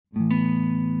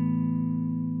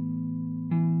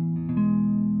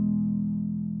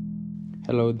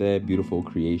Hello there, beautiful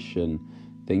creation.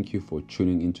 Thank you for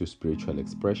tuning into Spiritual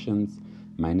Expressions.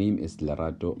 My name is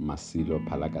Lerato Masilo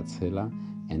Palagatsela,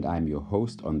 and I'm your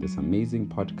host on this amazing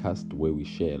podcast where we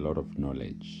share a lot of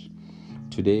knowledge.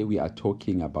 Today we are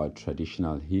talking about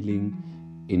traditional healing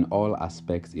in all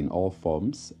aspects, in all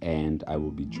forms, and I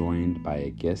will be joined by a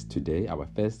guest today, our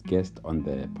first guest on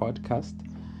the podcast.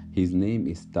 His name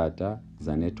is Tata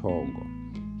Zanetongo.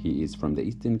 He is from the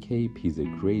Eastern Cape. He's a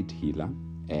great healer,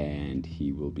 and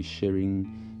he will be sharing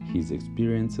his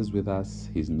experiences with us,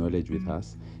 his knowledge with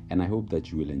us, and I hope that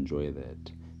you will enjoy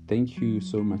that. Thank you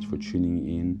so much for tuning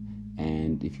in.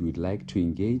 And if you would like to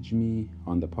engage me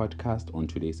on the podcast, on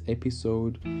today's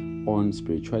episode, on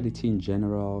spirituality in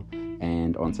general,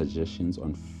 and on suggestions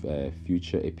on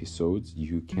future episodes,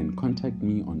 you can contact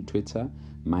me on Twitter.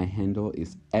 My handle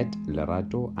is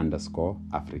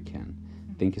 @Lerato_African.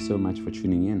 Thank you so much for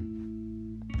tuning in.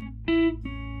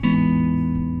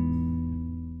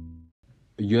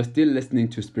 You're still listening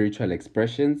to Spiritual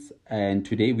Expressions, and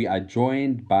today we are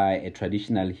joined by a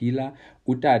traditional healer,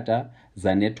 Utata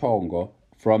Zanetongo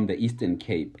from the Eastern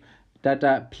Cape.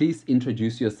 Tata, please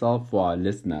introduce yourself for our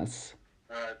listeners.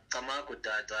 I'm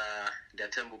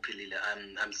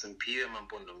Simpiwe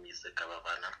Mampondomise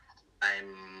Kabavana.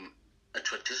 I'm a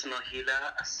traditional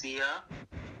healer, a seer,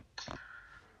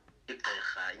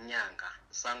 igqirha, inyanga,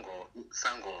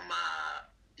 sangoma,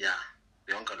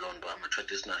 yonke londo. I'm a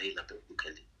traditional healer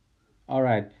basically. All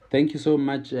right. Thank you so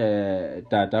much,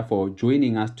 Tata, for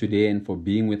joining us today and for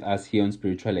being with us here on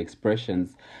Spiritual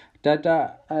Expressions.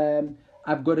 Tata,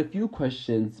 I've got a few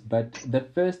questions, but the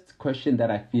first question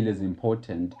that I feel is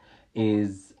important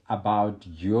is about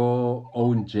your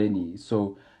own journey.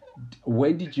 So,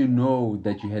 when did you know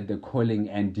that you had the calling,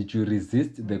 and did you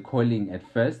resist the calling at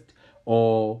first,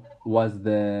 or was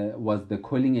the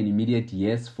calling an immediate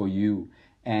yes for you?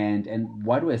 And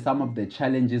what were some of the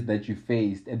challenges that you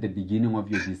faced at the beginning of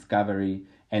your discovery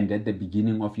and at the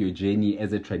beginning of your journey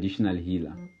as a traditional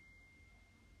healer?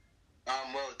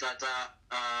 Well, Tata,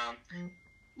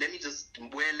 let me just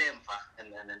and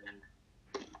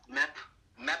map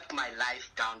my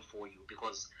life down for you,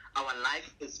 because our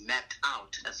life is mapped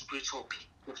out as spiritual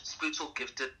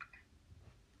gifted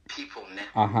people.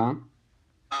 Uh-huh.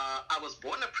 I was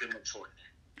born a premature.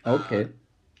 Okay.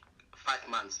 5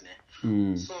 months.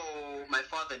 So my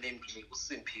father named me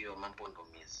Simpiwe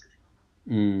Mampondomise.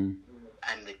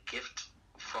 I'm the gift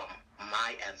from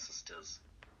my ancestors,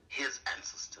 his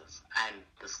ancestors, and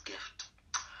this gift.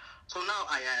 So now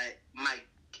I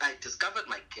discovered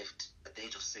my gift at the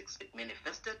age of 6. It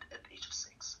manifested at the age of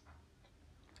 6.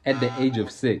 At the age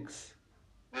of 6?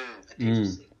 At the age of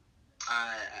 6.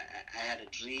 I had a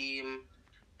dream.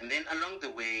 And then along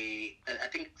the way, I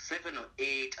think 7 or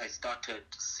 8, I started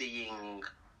seeing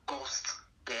ghosts.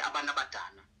 I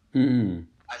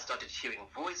started hearing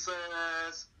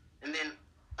voices. And then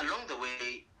along the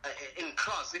way, in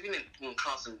class, even in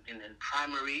class in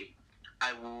primary,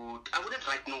 I wouldn't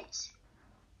write notes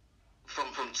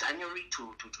from January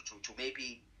to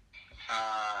maybe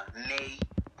May,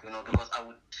 because I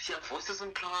would hear voices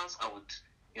in class. I would,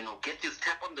 get this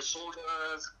tap on the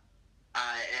shoulders.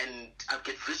 And I'd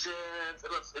get visions. It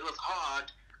was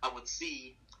hard. I would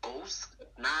see ghosts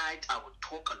at night. I would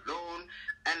talk alone.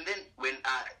 And then when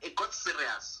it got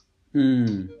serious,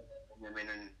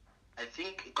 I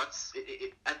think it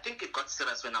got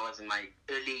serious when I was in my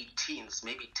early teens,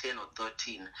 maybe 10 or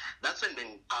 13. That's when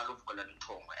I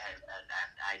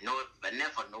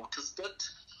never noticed it.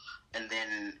 And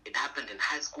then it happened in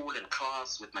high school and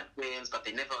class with my friends, but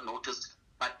they never noticed.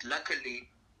 But luckily,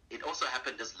 it also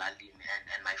happened as Lalin,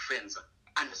 and my friends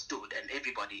understood, and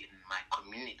everybody in my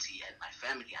community and my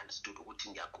family understood Uti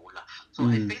Ndiagula. So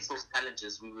I faced those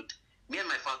challenges. Me and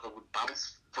my father would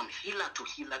bounce from healer to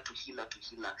healer to healer to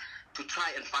healer to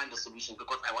try and find a solution,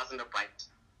 because I wasn't a bright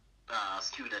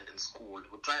student in school. We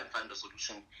would try and find a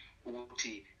solution.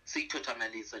 Uti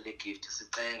sitotamalisa le gift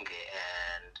sicenge,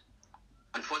 and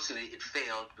unfortunately it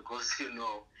failed, because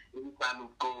every time we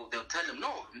go, they'll tell him,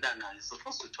 no, Ndana, you're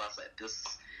supposed to trust at this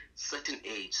certain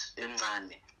age.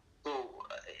 So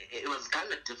it was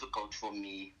kind of difficult for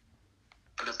me.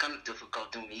 It was kind of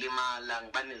difficult. It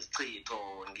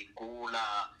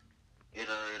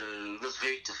was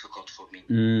very difficult for me.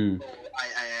 So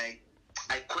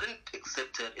I couldn't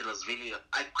accept it. It was really,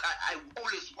 I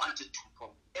always wanted to,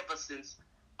 ever since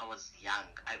I was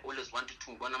young, I always wanted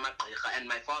to go on my gqirha, and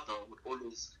my father would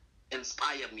always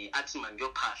inspire me. Athi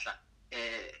mangiyophahla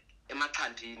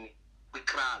emaqandini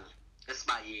kwikral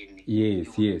esibayeni.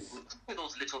 Yes.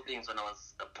 Those little things when I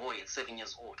was a boy at 7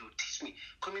 years old. He would teach me,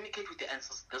 communicate with the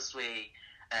ancestors this way.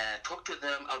 talk to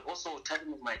them. I'll also tell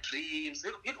him my dreams.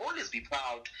 He'd always be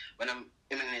proud when I'm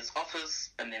in his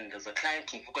office and then there's a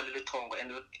client and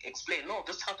he'll explain, no,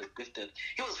 this child is gifted.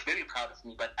 He was very proud of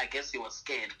me, but I guess he was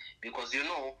scared because,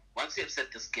 once you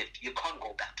accept this gift, you can't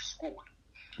go back to school.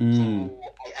 So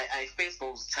I faced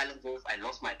those challenges. I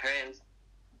lost my parents.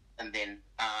 And then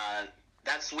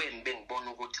that's when being born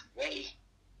away,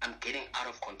 I'm getting out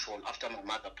of control after my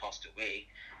mother passed away.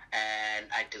 And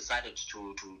I decided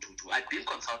to I've been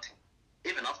consulting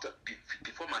even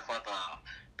before my father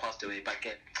passed away. But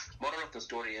moral of the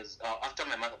story is after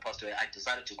my mother passed away, I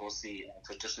decided to go see a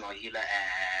traditional healer,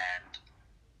 and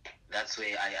that's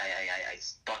where I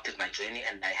started my journey,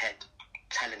 and I had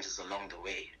challenges along the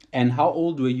way. And how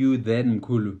old were you then,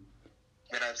 Mkhulu?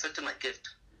 When I accepted my gift.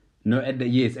 No, at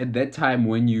that time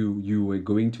when you were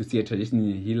going to see a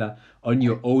traditional healer on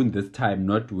your own this time,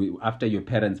 not after your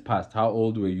parents passed. How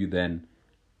old were you then?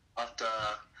 Okay.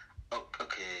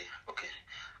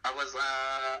 I was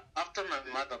after my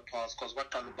mother passed, because what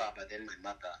Baba, then my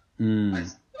mother.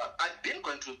 I've been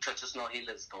going to traditional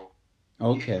healers though.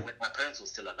 Okay. When my parents were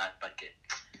still alive, but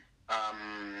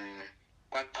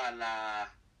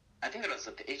I think it was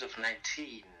at the age of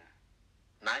 19,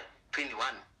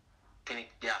 21.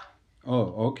 Yeah.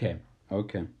 Oh, okay.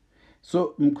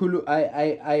 So, Mkhulu,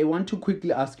 I want to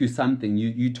quickly ask you something.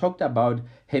 You talked about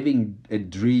having a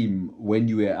dream when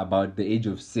you were about the age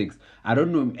of 6. I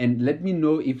don't know, and let me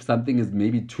know if something is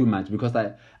maybe too much, because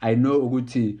I know,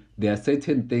 Uguti, there are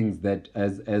certain things that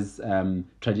as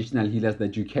traditional healers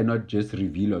that you cannot just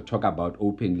reveal or talk about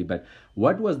openly. But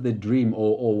what was the dream,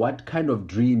 or what kind of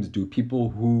dreams do people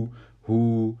who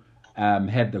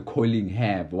have the calling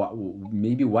have?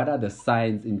 What are the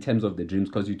signs in terms of the dreams?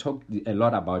 Because you talked a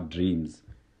lot about dreams.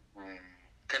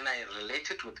 Can I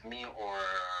relate it with me, or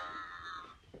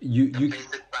the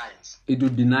basic signs? It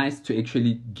would be nice to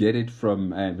actually get it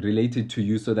from related to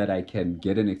you, so that I can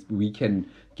we can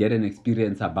get an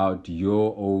experience about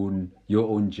your own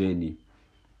journey.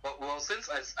 Well, since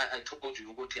I told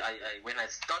you, when I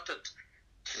started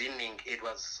dreaming, it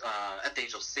was at the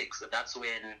age of 6. That's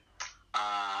when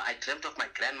I dreamt of my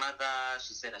grandmother.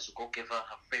 She said I should go give her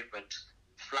favorite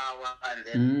flower, and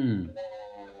then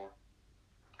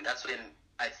that's when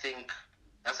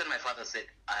my father said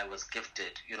I was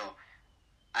gifted.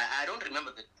 I don't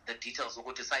remember the details of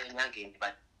what he said,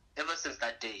 but ever since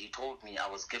that day, he told me I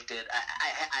was gifted.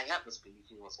 I have this belief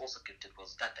he was also gifted,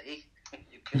 because that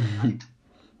you can hide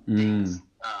things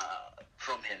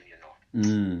from him,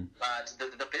 But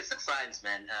the basic signs,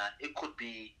 man, it could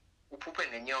be uphuphe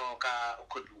ngenyoka,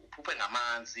 uphuphe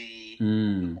ngamanzi,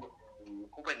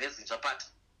 uphuphe ngezinja, but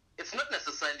it's not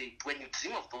necessarily, when you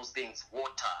dream of those things,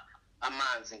 water,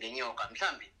 amanzi, ngenyoka.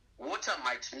 Mhlambi, water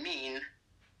might mean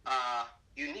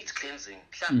you need cleansing.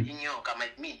 Mhlambi, inyoka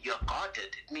might mean you're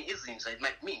guarded. It means izinja, it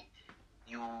might mean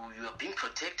you are being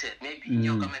protected. Maybe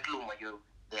inyoka makuluma,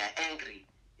 they are angry.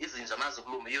 Izinja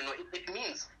mazokuluma, it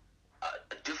means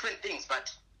different things.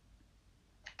 But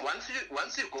once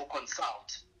you go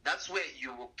consult, that's where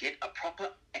you will get a proper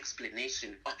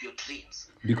explanation of your dreams.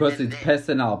 Because it's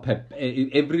personal.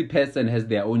 Every person has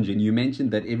their own journey. You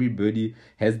mentioned that everybody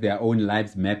has their own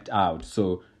lives mapped out.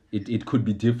 So it could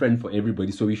be different for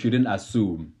everybody. So we shouldn't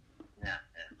assume. Yeah.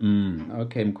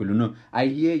 Okay, Mkhulu. No, I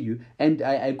hear you. And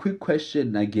a quick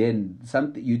question again.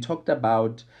 Something you talked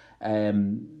about,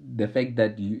 the fact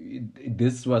that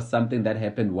this was something that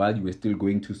happened while you were still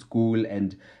going to school,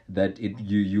 and that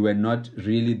you were not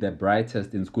really the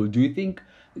brightest in school. Do you think,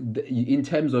 in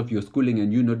terms of your schooling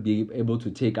and you not being able to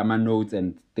take notes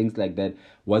and things like that,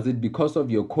 was it because of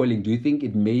your calling? Do you think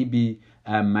it maybe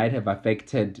might have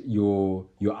affected your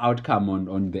outcome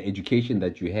on the education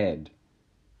that you had?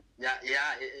 Yeah,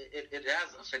 it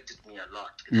has affected me a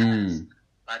lot. It has.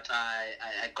 But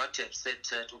I got to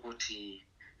accept it.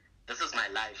 This is my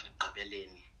life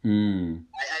in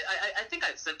I think I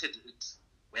accepted it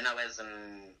when I was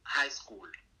in high school.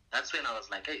 That's when I was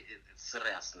like, hey, it's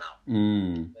serious now.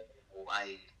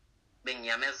 I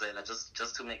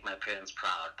just to make my parents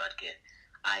proud, but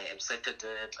I accepted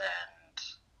it,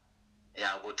 and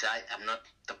I'm not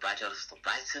the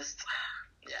brightest.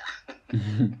 Yeah.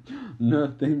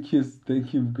 No, thank you,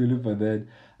 Mkhulu, for that.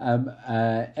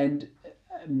 And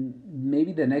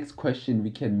maybe the next question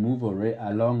we can move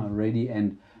along already,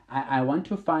 and I want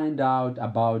to find out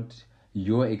about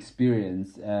your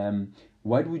experience.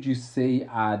 What would you say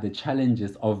are the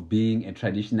challenges of being a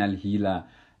traditional healer,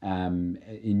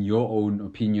 in your own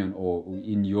opinion or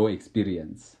in your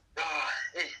experience?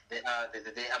 There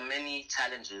are many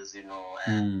challenges,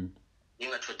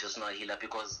 being a traditional healer,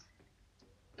 because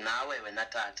now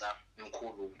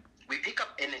we pick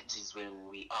up energies times when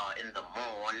we are in the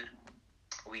mall,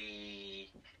 we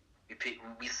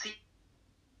see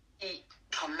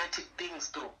traumatic things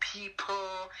through people.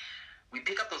 We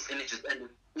pick up those energies and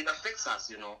it affects us,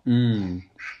 you know.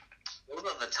 Those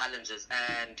are the challenges,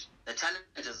 and the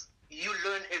challenges you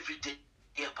learn every day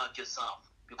about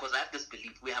yourself, because I have this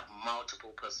belief we have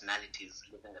multiple personalities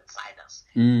living inside us.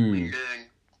 We learn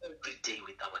every day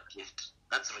with our gift.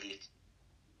 That's really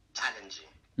challenging.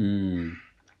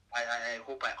 I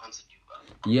hope I answered you.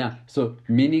 Yeah, so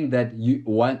meaning that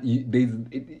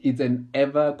it's an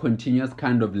ever continuous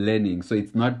kind of learning, so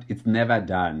it's never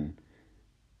done.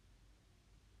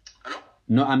 Hello?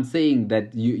 No, I'm saying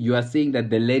that you are saying that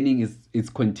the learning is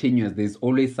continuous. There's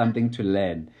always something to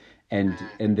learn, and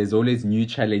there's always new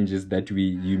challenges that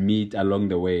you meet along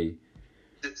the way.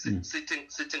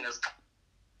 Sitting as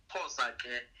Xhosa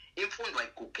ke imfundo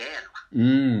ayigugelwa.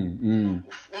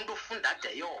 Umuntu ufunda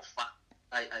ade yofa.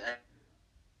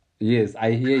 Yes,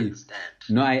 I hear you.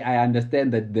 No, I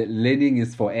understand that the learning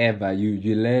is forever.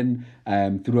 You learn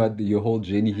throughout your whole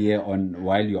journey here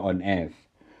while you're on earth.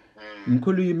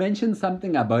 Mkhulu, you mentioned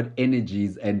something about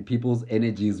energies and people's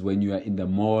energies when you are in the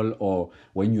mall or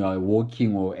when you are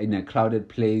walking or in a crowded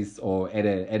place or at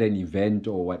an event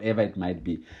or whatever it might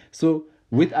be. So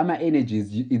with AMA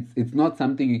energies, it's not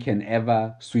something you can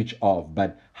ever switch off.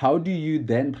 But how do you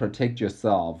then protect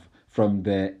yourself from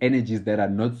the energies that are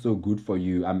not so good for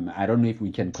you? I don't know if we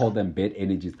can call them bad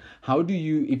energies. How do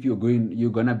you, if you're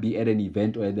gonna be at an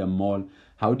event or at a mall,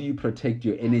 how do you protect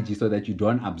your energy so that you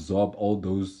don't absorb all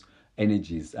those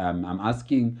energies? I'm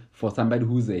asking for somebody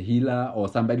who's a healer or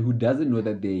somebody who doesn't know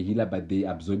that they're a healer but they're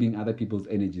absorbing other people's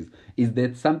energies. Is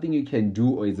that something you can do,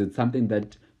 or is it something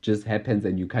that just happens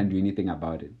and you can't do anything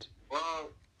about it? Well,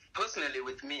 personally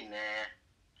with me,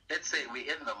 let's say we're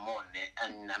in the mall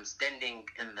and I'm standing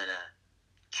in the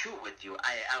queue with you,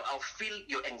 I'll feel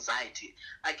your anxiety.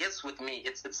 I guess with me,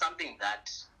 it's something that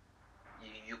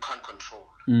you can't control.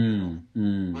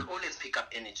 We'll always pick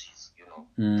up energies, you know.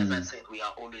 As I said, we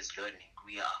are always learning.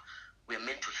 We're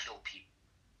meant to heal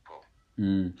people.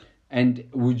 And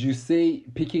would you say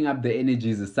picking up the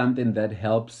energies is something that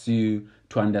helps you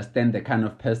to understand the kind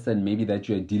of person maybe that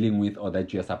you're dealing with or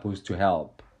that you're supposed to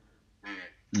help?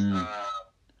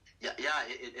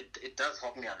 It does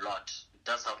help me a lot. It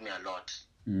does help me a lot.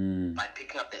 By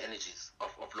picking up the energies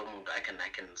of Lomundu, I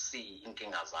can see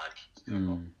inkinga zakhe, you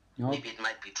know. Maybe it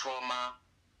might be trauma,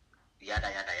 yada,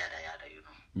 you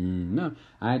know. No,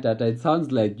 it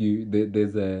sounds like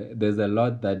there's a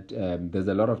lot that there's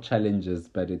a lot of challenges,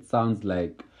 but it sounds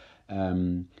like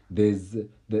there's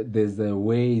a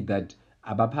way that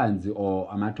Abapanzi or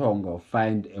Amatongo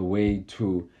find a way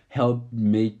to help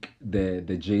make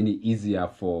the journey easier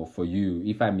for you,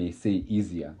 if I may say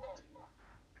easier.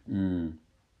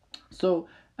 So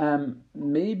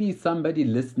maybe somebody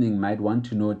listening might want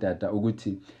to know that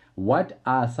Uguti, what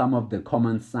are some of the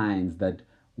common signs that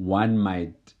one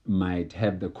might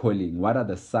have the calling? What are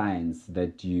the signs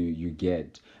that you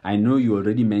get? I know you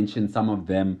already mentioned some of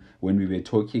them when we were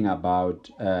talking about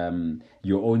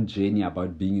your own journey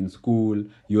about being in school.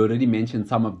 You already mentioned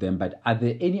some of them, but are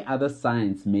there any other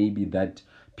signs maybe that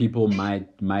people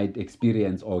might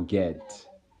experience or get?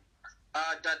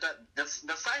 The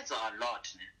signs are a lot.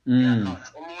 There are a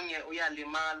lot. Omunye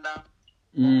uyalimala,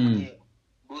 omunye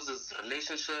loses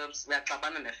relationships,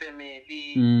 uyaxabana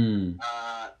nefamily,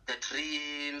 the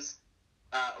dreams,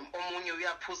 omunye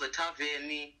uyaphuza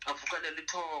ethaveni, avukelele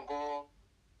ithongo.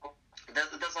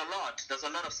 There's a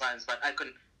lot of signs, but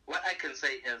what I can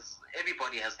say is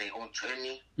everybody has their own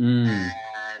journey,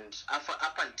 and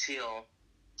up until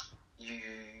you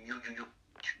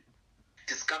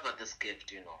discover this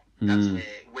gift, you know, that's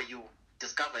where you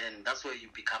discover, and that's where you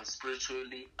become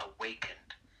spiritually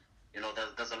awakened. You know,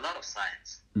 there's a lot of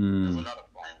science. There's a lot of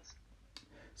science.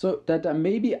 So that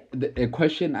maybe a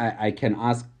question I can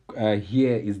ask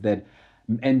here is that,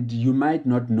 and you might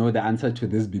not know the answer to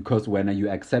this because when you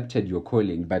accepted your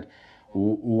calling, but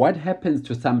what happens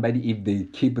to somebody if they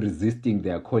keep resisting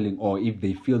their calling, or if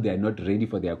they feel they are not ready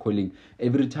for their calling?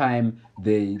 Every time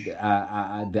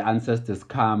the ancestors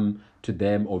come to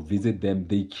them or visit them,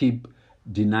 they keep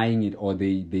denying it, or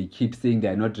they keep saying they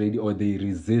are not ready, or they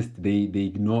resist, they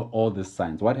ignore all the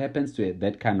signs. What happens to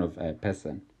that kind of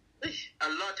person? A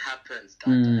lot happens, a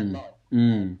lot.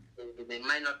 They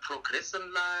might not progress in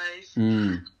life.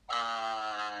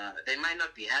 They might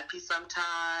not be happy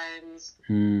sometimes.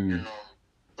 You know,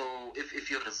 so if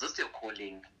you resist your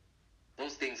calling,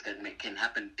 those things can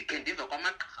happen. It can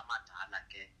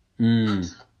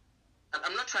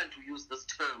I'm not trying to use this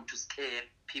term to scare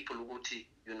people,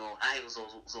 you know,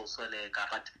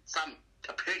 but some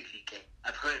apparently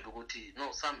I've heard ukuthi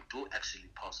no, some do actually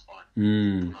pass on.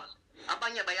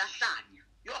 Abanye bayahlanya.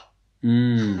 Yo.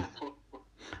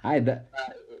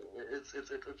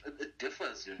 It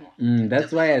differs, you know.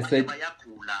 That's why I said,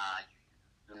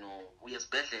 you know,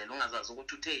 uyesibhedlela ungazazi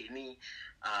ukuthi utheni,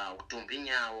 udumba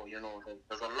inyawo, you know,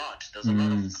 there's a lot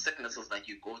of sicknesses that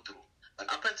you go through.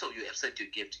 But up until you accept your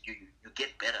gift, you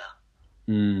get better.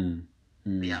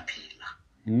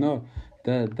 No,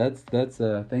 that's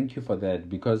thank you for that,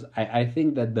 because I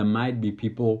think that there might be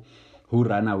people who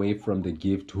run away from the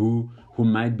gift, who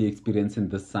might be experiencing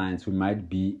the signs, who might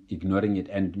be ignoring it,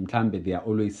 and mhlambe they are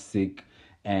always sick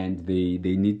and they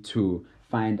need to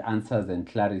find answers and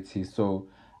clarity. So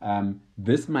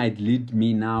this might lead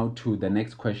me now to the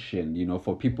next question, you know,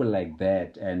 for people like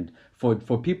that, and for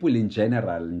people in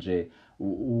general, nje,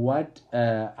 what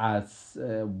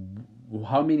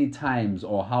how many times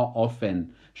or how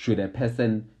often should a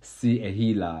person see a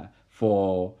healer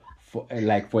for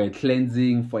a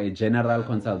cleansing, for a general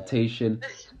consultation?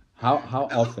 How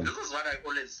often? This is what I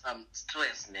always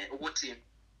stress,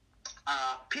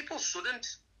 people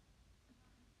shouldn't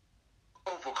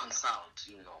over consult,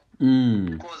 you know,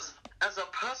 because as a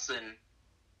person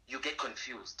you get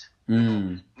confused. You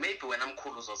know, maybe when I'm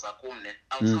Mkhulu Zozakumne,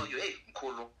 I'll tell you, hey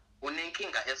Mkhulu,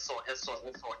 unenkinga eso,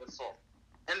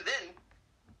 and then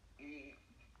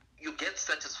you get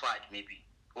satisfied maybe,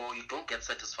 or you don't get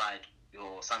satisfied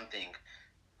or something.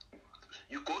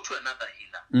 You go to another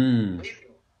healer. Maybe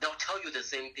they'll tell you the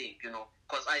same thing, you know,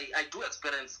 because I do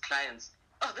experience clients.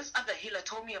 Oh, this other healer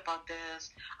told me about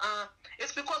this.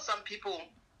 It's because some people,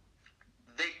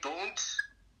 they don't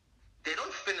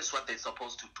finish what they're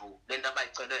supposed to do.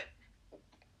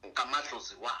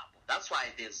 That's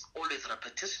why there's always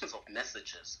repetitions of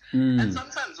messages. And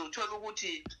sometimes you'll tell you,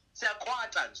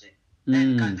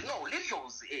 and no,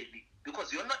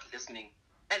 because you're not listening.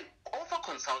 And over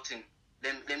consulting,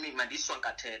 let me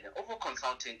over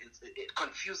consulting, it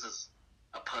confuses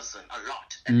a person a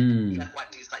lot. And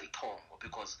what is that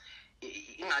because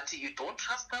you don't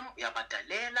trust them, you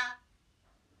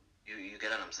get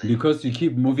what I'm saying? Because you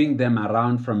keep moving them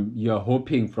around, you're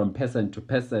hopping from person to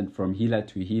person, from healer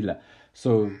to healer.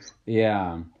 So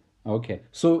yeah. Okay.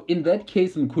 So in that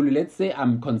case, Mkhulu, let's say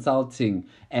I'm consulting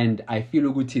and I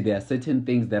feel Uguti, there are certain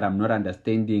things that I'm not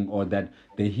understanding, or that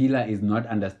the healer is not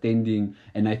understanding,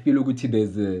 and I feel Uguti,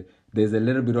 there's a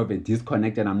little bit of a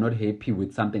disconnect and I'm not happy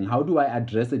with something. How do I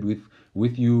address it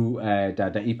with you,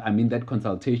 Dada, if I'm in that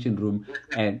consultation room?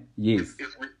 And yes.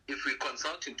 If we're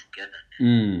consulting together,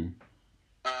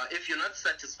 if you're not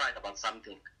satisfied about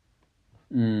something,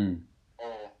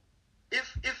 or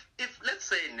if let's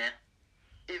say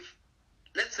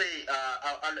let's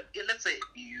say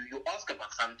you ask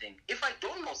about something. If I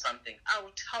don't know something, I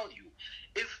will tell you.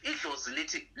 If it was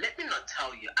little, let me not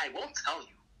tell you. I won't tell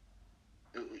you.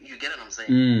 You get what I'm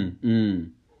saying?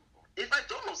 If I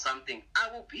don't know something, I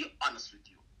will be honest with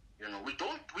you. You know, we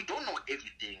don't know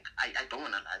everything. I don't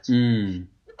want to lie to you.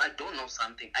 If I don't know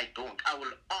something, I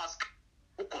will ask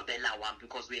Ukobela one,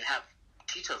 because we have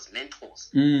teachers, mentors.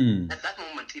 At that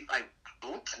moment, if I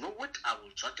don't know it, I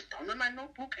will jot it down on my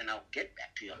notebook and I'll get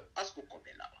back to you. Ask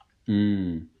Ukobela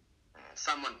one.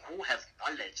 Someone who has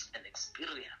knowledge and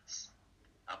experience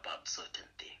about certain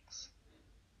things.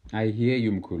 I hear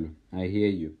you, Mkhulu. I hear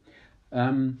you.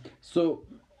 So,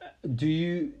 do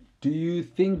you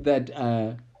think that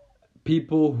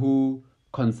people who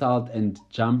consult and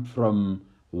jump from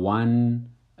one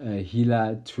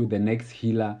healer to the next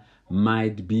healer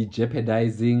might be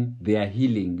jeopardizing their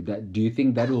healing? Do you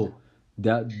think that will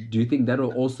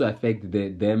also affect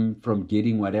them from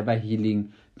getting whatever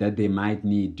healing that they might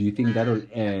need? Do you think that will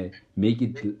make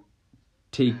it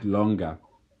take longer?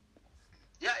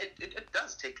 Yeah, it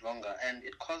does take longer, and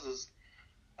it causes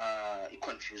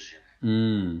confusion.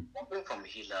 Moving from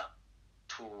healer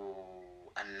to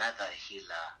another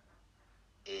healer,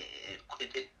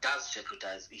 it does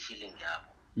jeopardize the healing.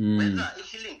 Whether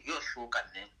healing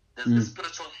there's the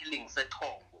spiritual healing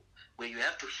where you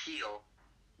have to heal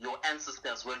your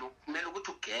ancestors.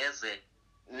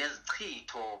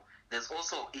 There's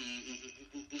also a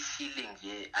healing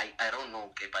here. I don't know,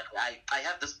 okay, but I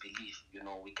have this belief, you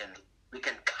know, we can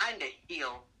kind of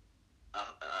heal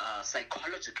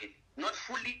psychologically, not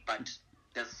fully, but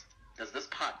there's this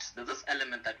part, there's this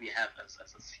element that we have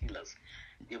as healers.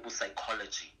 It was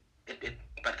psychology.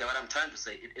 But what I'm trying to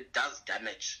say, it does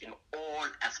damage in all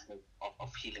aspects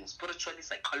of healing, spiritually,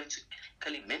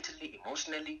 psychologically, mentally,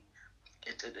 emotionally.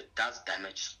 It does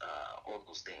damage all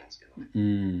those things, you know.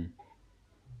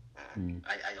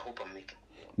 I hope I'm making.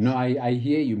 No, I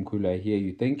hear you, Mkhulu. I hear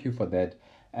you. Thank you for that.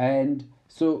 And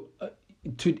so,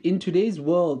 in today's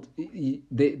world,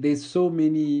 there's so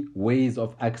many ways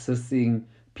of accessing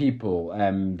people.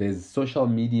 There's social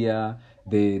media,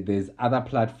 there's other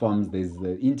platforms, there's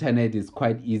the internet is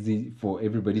quite easy for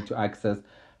everybody to access.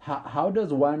 How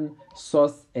does one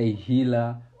source a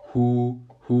healer who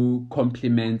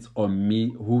complements or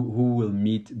who will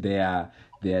meet their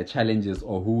challenges,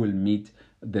 or who will meet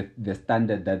the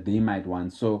standard that they might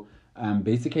want? So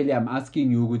basically I'm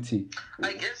asking you, Guti.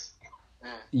 I guess.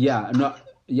 Yeah, no,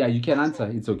 yeah, you can answer.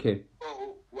 It's okay.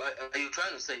 Oh, what are you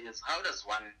trying to say is how does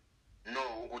one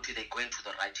know what they're going to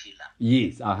the right healer?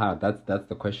 Yes, that's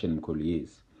the question, Mkhulu.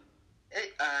 Yes.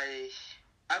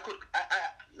 I could,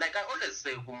 like I always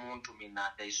say, to me now,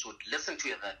 they should listen to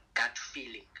the gut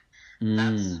feeling.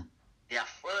 That's their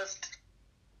first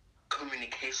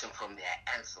communication from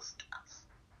their ancestors.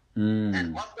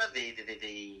 And after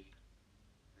they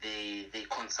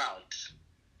consult,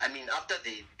 I mean, after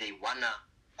they wanna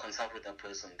consult with a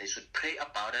person, they should pray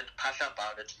about it, passion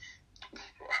about it,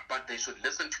 but they should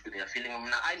listen to their feeling.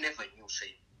 I never knew,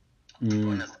 Shay. To be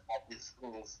honest, about these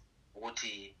things,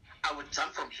 I would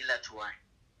jump from healer to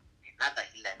another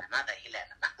healer.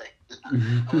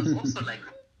 I was also like,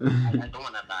 I don't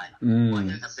want to lie. Or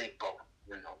in the same boat,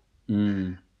 you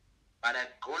know. But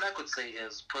all I could say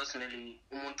is, personally,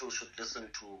 umuntu should listen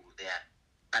to their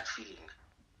gut feeling.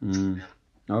 Yeah.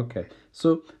 Okay.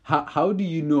 So how do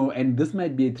you know, and this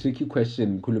might be a tricky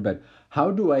question, Kulu, but how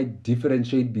do I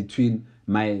differentiate between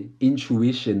my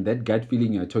intuition, that gut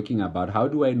feeling you're talking about? How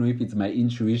do I know if it's my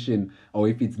intuition or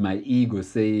if it's my ego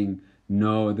saying,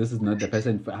 no, this is not the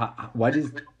person?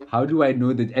 How do I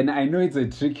know that? And I know it's a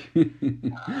trick.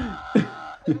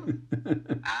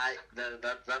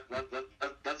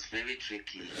 That's very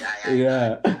tricky.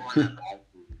 Yeah.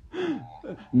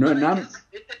 No,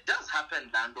 it does happen,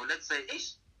 Lando. Let's say,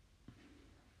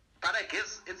 but I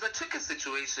guess it's a tricky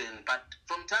situation. But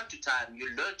from time to time, you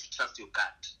learn to trust your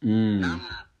gut.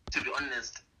 To be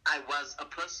honest, I was a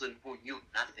person who knew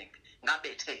nothing.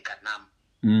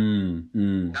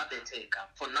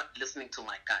 For not listening to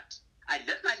my gut. I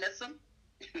learned my lesson.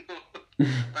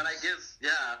 But I guess,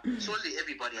 yeah, surely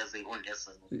everybody has their own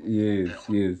lesson. Yes.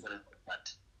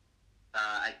 But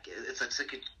it's a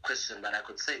tricky question, but I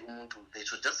could say they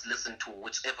should just listen to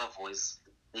whichever voice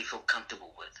they feel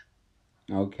comfortable with.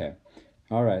 Okay.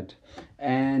 All right.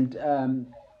 And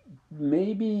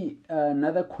maybe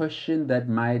another question that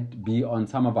might be on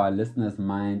some of our listeners'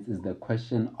 minds is the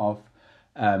question of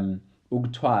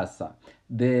Ugtwasa.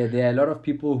 There are a lot of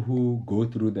people who go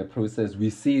through the process. We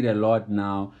see it a lot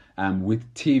now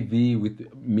with TV,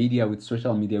 with media, with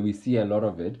social media. We see a lot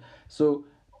of it. So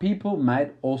people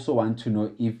might also want to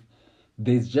know if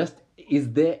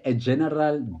is there a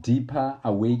general deeper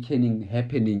awakening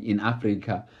happening in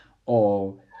Africa,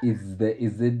 or is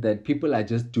it that people are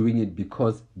just doing it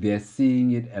because they're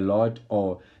seeing it a lot,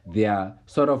 or they are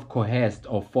sort of coerced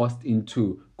or forced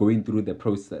into going through the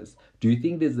process? Do you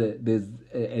think there's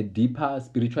a deeper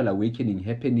spiritual awakening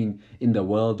happening in the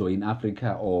world or in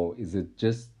Africa, or is it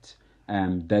just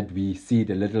that we see it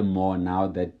a little more now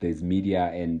that there's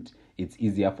media and it's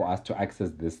easier for us to access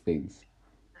these things?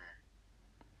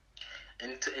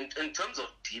 In terms of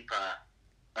deeper,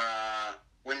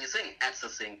 when you're saying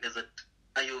accessing,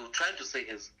 are you trying to say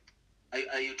it's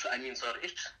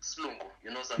Slungu,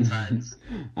 you know, sometimes.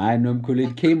 I know,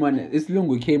 Mkhulu,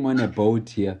 Slungu came on a boat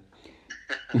here.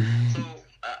 So,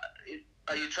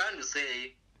 are you trying to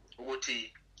say,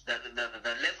 Uguti, the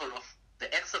level of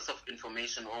the excess of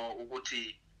information, or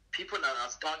Uguti, people are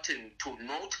starting to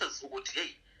notice, Uguti,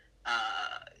 hey,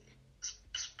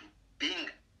 being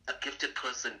a gifted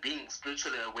person, being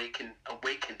spiritually awakened,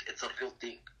 it's a real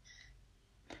thing.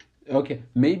 Okay,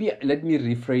 maybe let me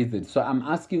rephrase it. So I'm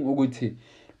asking Uguti,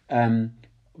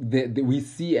 we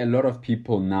see a lot of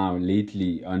people now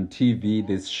lately on TV.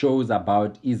 There's shows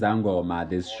about Izangoma.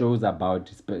 There's shows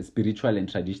about spiritual and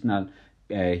traditional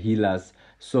healers.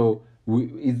 So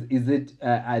is it?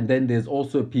 And then there's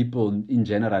also people in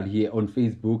general here on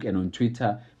Facebook and on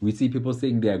Twitter. We see people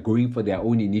saying they are going for their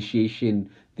own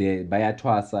initiation, the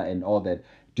Bayatwasa and all that.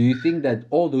 Do you think that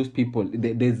all those people,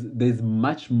 there's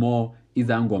much more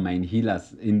Izangoma and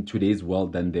healers in today's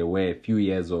world than there were a few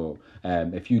years or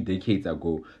a few decades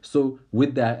ago? So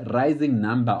with the rising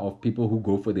number of people who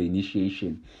go for the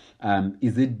initiation,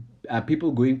 are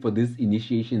people going for these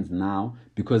initiations now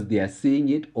because they are seeing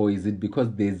it, or is it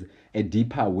because there's a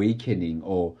deeper awakening,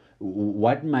 or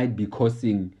what might be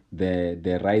causing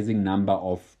the rising number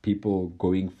of people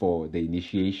going for the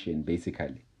initiation,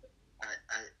 basically?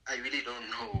 I really don't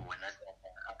know.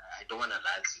 I don't want to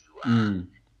lie to you.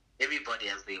 Everybody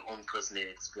has their own personal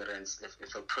experience.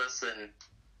 If a person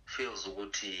feels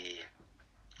Uguti,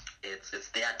 it's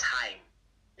their time.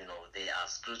 You know, they are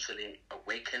spiritually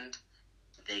awakened.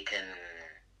 They can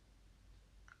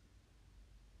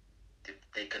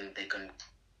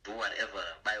do whatever,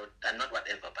 not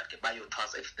whatever, but buy your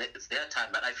trust. It's their time.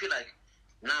 But I feel like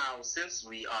now, since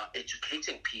we are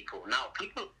educating people, now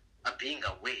people are being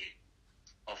aware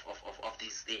of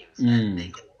these things, and they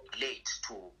can relate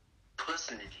to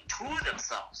personally to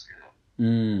themselves, you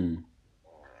know.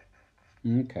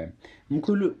 Okay.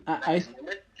 Mkhulu, I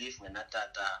believe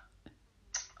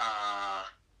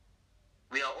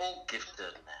we are all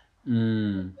gifted,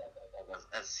 man.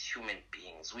 As human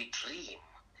beings, we dream,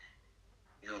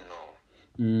 you know.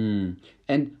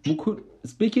 And Mkhulu,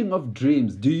 speaking of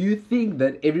dreams, do you think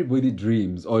that everybody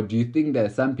dreams, or do you think there are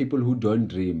some people who don't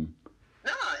dream?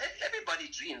 No, everybody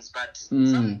dreams, but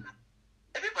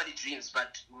everybody dreams,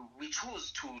 but we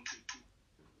choose to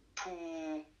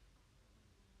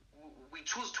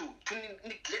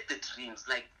neglect the dreams.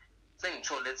 Like saying,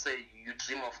 let's say you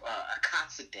dream of a car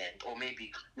accident, or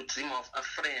maybe you dream of a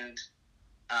friend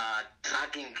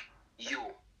dragging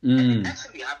you. And it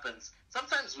actually happens.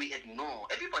 Sometimes we ignore.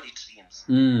 Everybody dreams.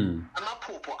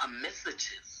 Amaphupho are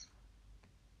messages,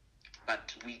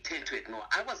 but we tend to ignore.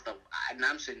 I was and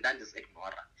I'm saying that is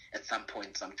ignorer at some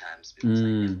point sometimes.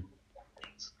 Because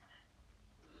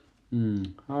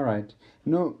all right.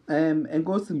 No,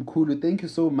 Enkosi Mkhulu, thank you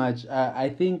so much. I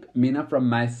think, Mina, from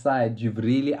my side, you've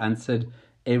really answered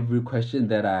every question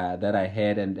that I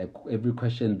had, and every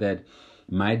question that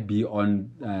might be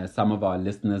on some of our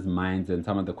listeners' minds, and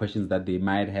some of the questions that they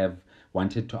might have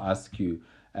wanted to ask you.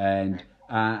 And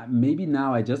maybe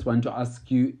now I just want to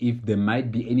ask you if there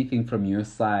might be anything from your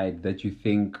side that you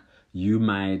think you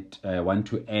might want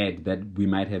to add that we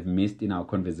might have missed in our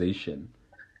conversation.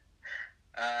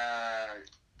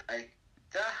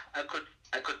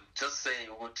 I could just say,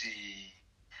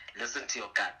 listen to your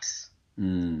gut.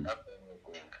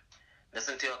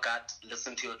 Listen to your gut.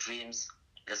 Listen to your dreams.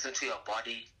 Listen to your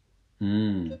body.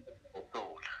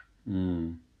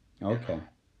 Okay.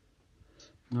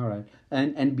 All right.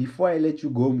 And before I let you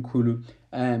go, Mkhulu,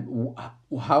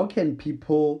 how can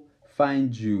people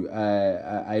find you?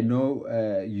 I know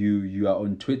you are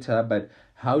on Twitter, but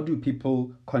how do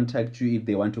people contact you if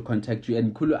they want to contact you?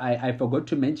 And Mkhulu, I forgot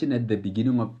to mention at the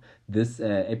beginning of this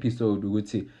episode,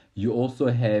 Uguti, you also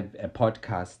have a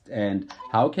podcast. And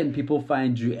how can people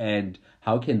find you, and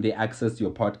how can they access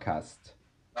your podcast?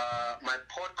 My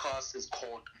podcast is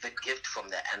called The Gift from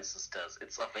the Ancestors.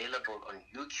 It's available on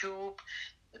YouTube.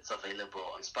 It's available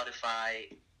on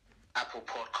Spotify, Apple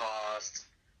Podcasts.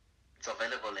 It's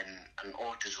available in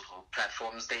all digital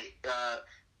platforms. They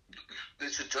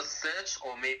should just search,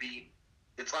 or maybe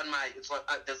it's on my.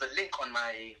 There's a link on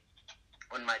my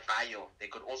bio. They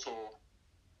could also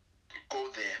go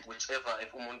there, whichever.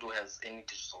 If Umuntu has any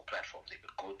digital platform, they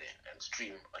could go there and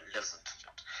stream or listen to it.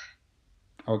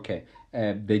 Okay,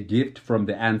 The Gift from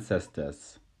the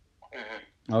Ancestors.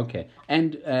 Okay,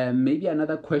 and maybe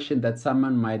another question that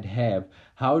someone might have: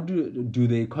 how do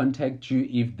they contact you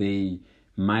if they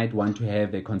might want to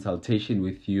have a consultation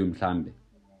with you, Mhlambe?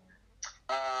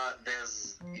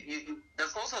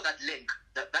 There's also that link.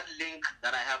 That link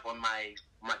that I have on my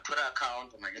Twitter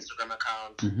account, or my Instagram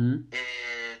account.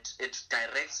 It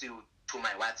directs you to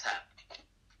my WhatsApp.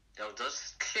 They'll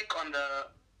just click on the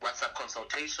WhatsApp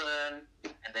consultation,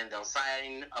 and then they'll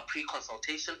sign a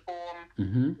pre-consultation form.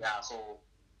 Yeah, so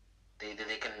they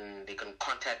can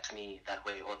contact me that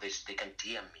way, or they can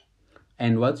DM me.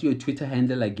 And what's your Twitter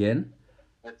handle again?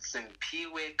 It's in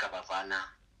Piwe Kabavana.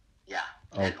 Yeah,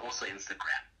 and also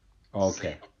Instagram. Okay.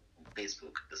 Same.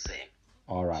 Facebook, the same.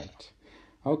 All right.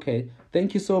 Okay.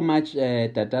 Thank you so much,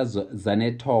 Tata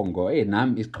Zanetongo. Hey,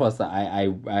 Nam is Xhosa.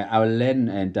 I'll learn,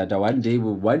 and Tata, one day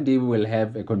we will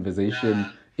have a conversation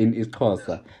in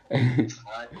isiXhosa.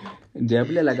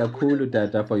 Ndiyabulela kakhulu,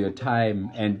 Tata, for your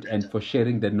time and for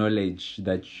sharing the knowledge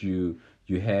that you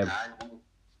have.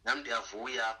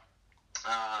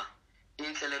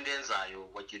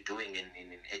 What you're doing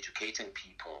in educating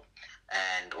people,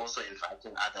 and also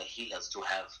inviting other healers to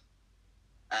have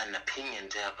an opinion,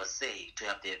 to have a say, to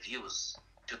have their views,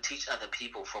 to teach other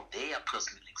people from their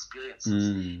personal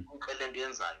experiences.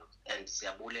 And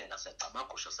siyabulela,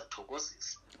 siyacamagusha,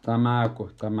 siyathokozisa.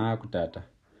 Camako, Tata.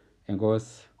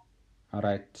 Enkosi. All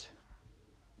right.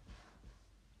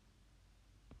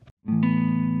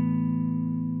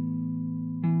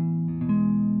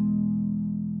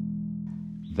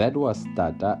 That was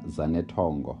Tata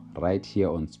Zanetongo right here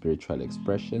on Spiritual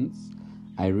Expressions.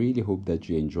 I really hope that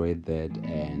you enjoyed that,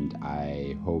 and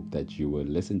I hope that you will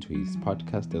listen to his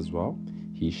podcast as well.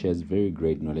 He shares very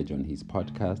great knowledge on his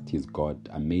podcast. He's got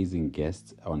amazing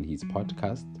guests on his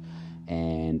podcast,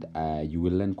 and you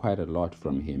will learn quite a lot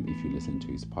from him if you listen to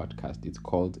his podcast. It's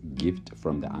called Gift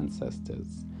from the Ancestors.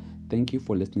 Thank you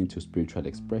for listening to Spiritual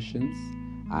Expressions.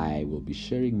 I will be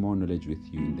sharing more knowledge with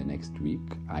you in the next week.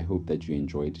 I hope that you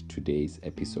enjoyed today's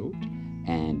episode,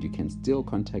 and you can still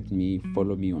contact me.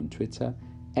 Follow me on Twitter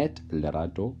at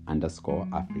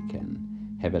Lerato_African.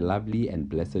 Have a lovely and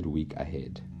blessed week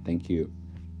ahead. Thank you.